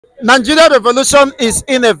Nigeria revolution is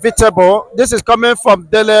inevitable. This is coming from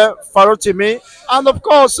DELE FAROTIIMI. And of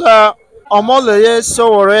course, Omoleye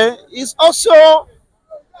Sowore is also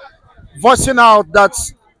voicing out that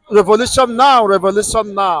revolution now,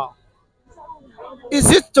 revolution now.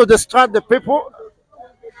 Is it to distract the people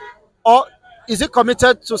or is it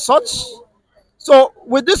committed to such? So,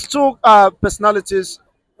 with these two personalities,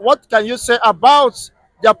 what can you say about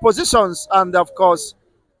their positions and, of course,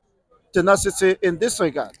 tenacity in this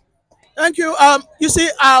regard? Thank you. You see,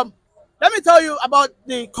 let me tell you about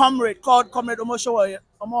the comrade called Comrade Omoyele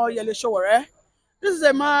Sowore. This is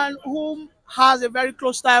a man who has a very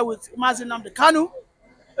close tie with Mazi Nnamdi Kanu.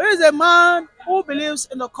 He is a man who believes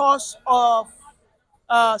in the cause of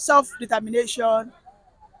self-determination.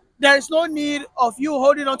 There is no need of you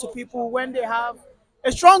holding on to people when they have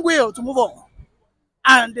a strong will to move on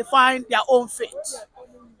and define their own fate.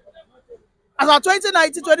 As of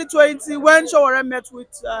 2019-2020, when Sowore met with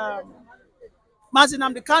Mazi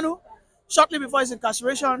Nnamdi Kanu, shortly before his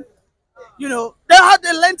incarceration, they had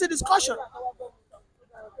a lengthy discussion.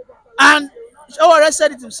 And Sowore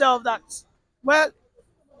said it himself that, well,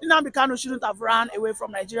 Nnamdi Kanu shouldn't have run away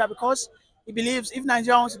from Nigeria because he believes if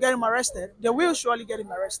Nigeria wants to get him arrested, they will surely get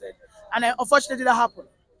him arrested. And unfortunately, that happened.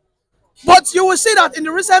 But you will see that in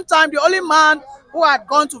the recent time, the only man who had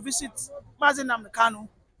gone to visit Mazi Nnamdi Kanu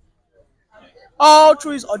all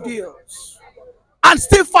through his ordeals and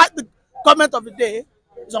still fight the government of the day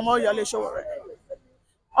is Omoyele Sowore.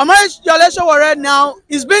 Omoyele Sowore now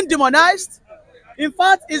is being demonized. In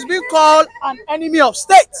fact, he's being called an enemy of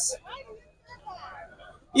states.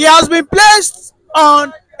 He has been placed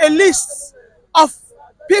on a list of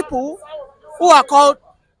people who are called,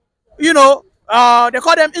 they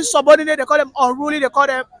call them insubordinate, they call them unruly, they call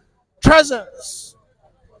them treasons.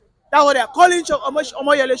 That's what they are calling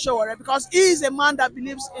Omoyele Sowore, because he is a man that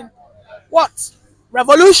believes in what?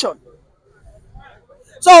 Revolution.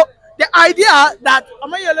 So the idea that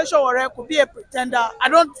Omoyele Sowore could be a pretender, I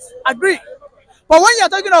don't agree. But when you're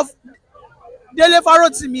talking of DELE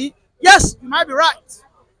FAROTIIMI, yes, you might be right.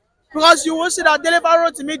 Because you will see that DELE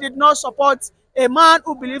FAROTIIMI did not support a man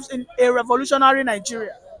who believes in a revolutionary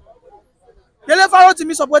Nigeria. DELE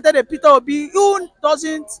FAROTIIMI supported a Peter Obi who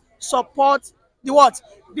doesn't support the what?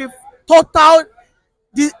 The total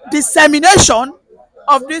dissemination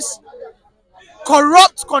of this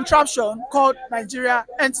corrupt contraption called Nigeria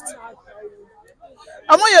entity.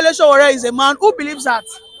 Omoyele Sowore is a man who believes that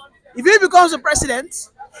if he becomes the president,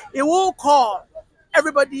 he will call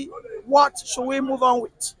everybody, what should we move on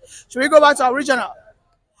with? Should we go back to our original?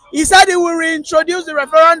 He said he will reintroduce the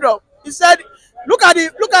referendum. He said, look at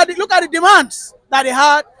the demands that they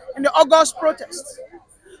had in the August protest.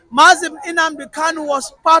 Mazi Nnamdi Kanu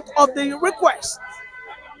was part of the request.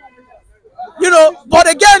 But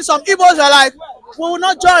again, some Igbos are like, we will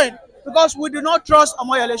not join because we do not trust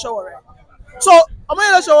Omoyele Sowore. So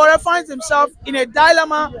Omoyele Sowore finds himself in a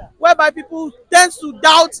dilemma whereby people tend to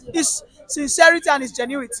doubt his sincerity and his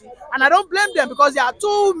genuinity. And I don't blame them, because there are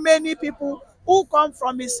too many people who come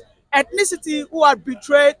from his ethnicity who have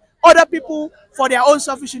betrayed other people for their own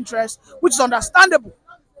selfish interests, which is understandable.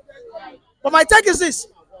 But my take is this: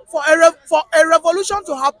 for a revolution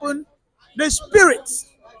to happen, the spirit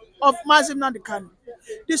of Mazi Nnamdi Kanu,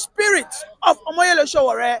 the spirit of Omoyele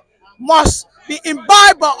Sowore must be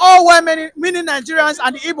imbibed by all women, meaning Nigerians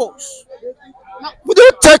and the Igbos. Now, would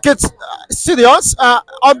you take it serious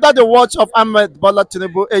under the watch of Ahmed Bola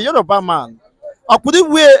Tinubu, a Yoruba man? Or could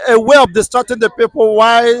it be a way of distracting the people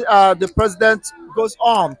while the president goes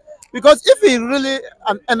on? Because if he really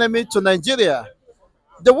an enemy to Nigeria,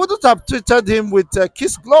 they wouldn't have treated him with a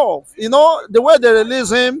kiss glove. The way they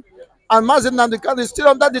release him, and Mazi Nnamdi Kanu is still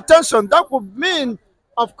under detention. That would mean,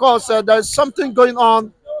 of course, there's something going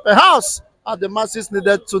on, perhaps, the masses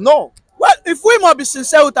needed to know. Well, if we must be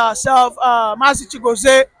sincere with ourselves, Mazi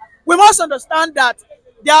Chigozie, we must understand that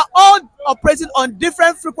they are all operating on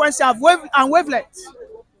different frequencies and wavelengths.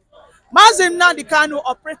 Mazi Nnamdi Kanu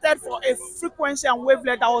operated for a frequency and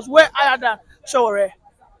wavelength that was way higher than Sowore.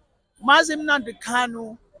 Mazi Nnamdi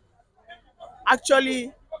Kanu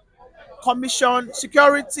actually commissioned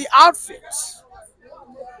security outfits.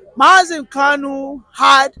 Mazi Kanu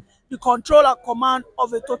had the control and command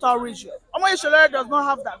of a total region. Omoyele Sowore does not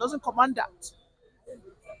have that, doesn't command that.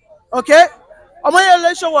 Okay?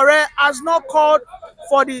 Omoyele Sowore has not called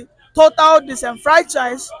for the total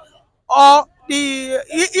disenfranchised, or he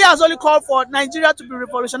has only called for Nigeria to be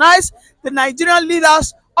revolutionized. The Nigerian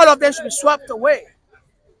leaders, all of them should be swept away.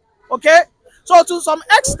 Okay? So to some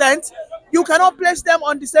extent, you cannot place them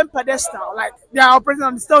on the same pedestal, like they are operating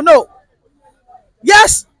on the same. No.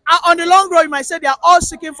 Yes, on the long run, you might say they are all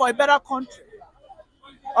seeking for a better country.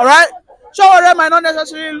 All right? Sowore might not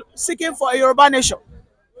necessarily seeking for a Yoruba nation,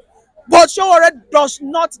 but Sowore does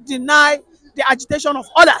not deny the agitation of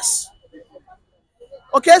others.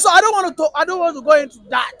 Okay, so I don't want to go into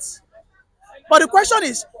that. But the question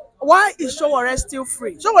is, why is Sowore still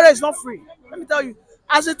free? Sowore is not free. Let me tell you,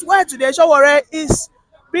 as it were today, Sowore is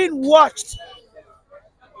being watched.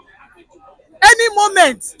 Any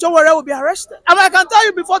moment, Sowore will be arrested. I mean, I can tell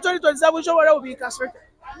you before 2027, Sowore will be incarcerated.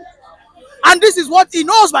 And this is what he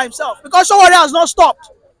knows by himself, because Sowore has not stopped.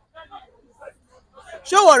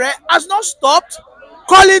 Sowore has not stopped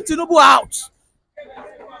calling Tinubu out.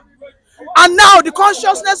 And now the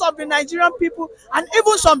consciousness of the Nigerian people and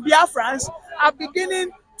even some Biafrans are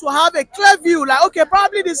beginning to have a clear view, like, okay,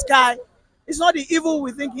 probably this guy is not the evil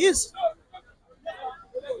we think he is.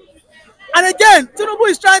 And again, Tinubu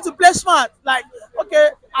is trying to play smart, like, okay,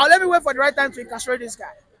 let me wait for the right time to incarcerate this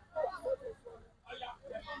guy.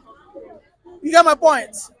 You get my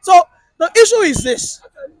point? So the issue is this: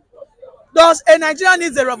 does a Nigeria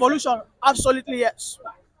need a revolution? Absolutely yes.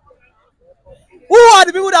 Who are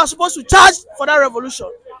the people that are supposed to charge for that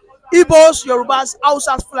revolution? Igbos, Yorubas,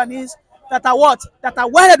 Hausas, Fulanis, that are what? That are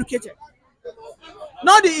well educated.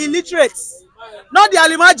 Not the illiterates, not the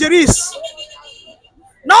alimajiris,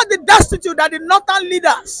 not the destitute, that the northern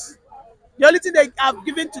leaders. The only thing they have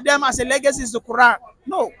given to them as a legacy is the Quran.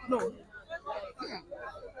 No, no.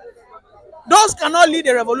 Those cannot lead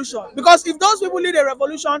a revolution, because if those people lead a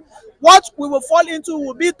revolution, what we will fall into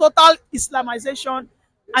will be total Islamization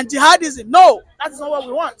and jihadism. No, that is not what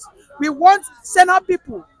we want. We want Senate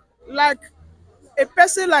people, like a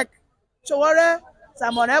person like Sowore,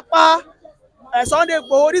 Simon Ekpa, Sunday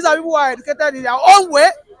Igboho. These are people who are educated in their own way,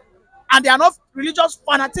 and they are not religious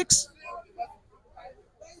fanatics.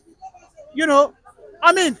 You know,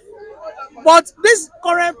 I mean, but this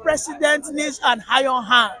current president needs an iron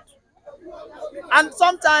hand. And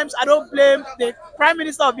sometimes I don't blame the Prime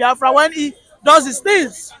Minister of Biafra when he does his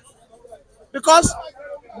things, because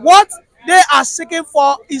what they are seeking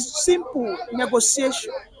for is simple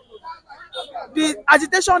negotiation. The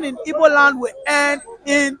agitation in Igbo land will end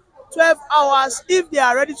in 12 hours if they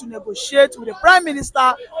are ready to negotiate with the Prime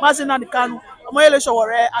Minister, Mazi Nnamdi Kanu, Omoyele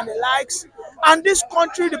Sowore, and the likes. And this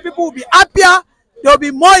country, the people will be happier, they will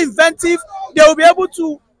be more inventive, they will be able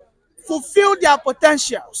to fulfill their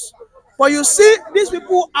potentials. But you see, these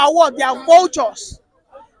people are what? They are vultures.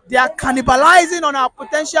 They are cannibalizing on our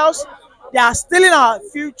potentials. They are stealing our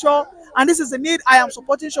future. And this is the need I am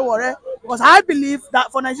supporting Sowore, because I believe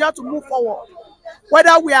that for Nigeria to move forward,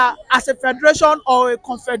 whether we are as a federation or a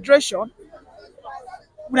confederation,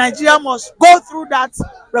 Nigeria must go through that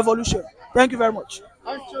revolution. Thank you very much.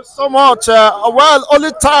 Thank you so much. Well,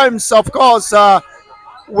 only times, of course,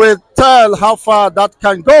 will tell how far that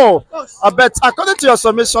can go. But according to your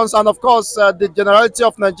submissions and, of course, the generality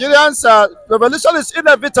of Nigerians, revolution is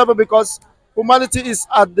inevitable because humanity is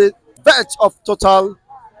at the verge of total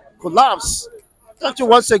collapse. Thank you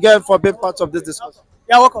once again for being part of this discussion.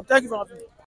 You're welcome. Thank you for having me.